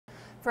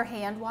For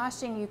hand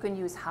washing, you can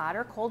use hot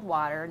or cold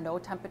water. No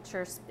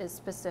temperature is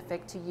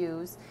specific to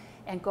use.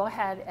 And go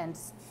ahead and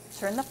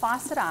turn the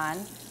faucet on.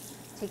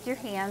 Take your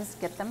hands,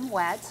 get them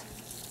wet.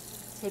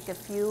 Take a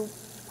few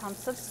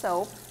pumps of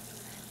soap.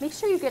 Make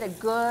sure you get a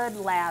good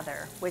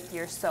lather with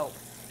your soap.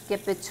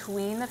 Get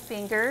between the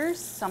fingers.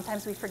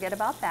 Sometimes we forget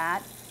about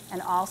that.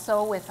 And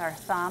also with our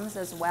thumbs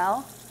as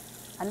well.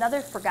 Another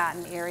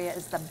forgotten area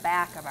is the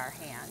back of our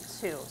hand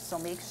too. So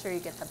make sure you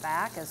get the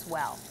back as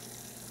well.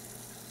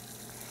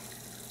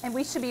 And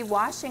we should be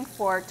washing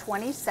for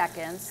 20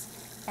 seconds.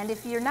 And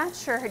if you're not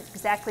sure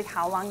exactly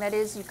how long that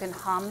is, you can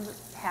hum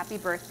Happy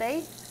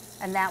Birthday,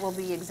 and that will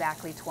be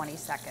exactly 20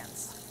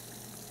 seconds.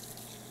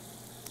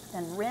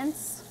 Then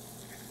rinse.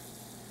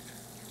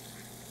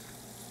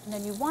 And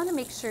then you want to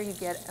make sure you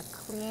get a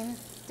clean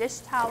dish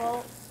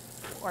towel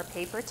or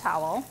paper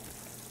towel.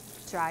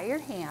 Dry your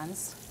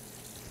hands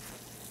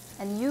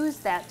and use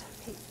that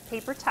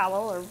paper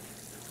towel or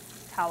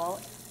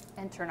towel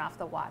and turn off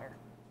the water.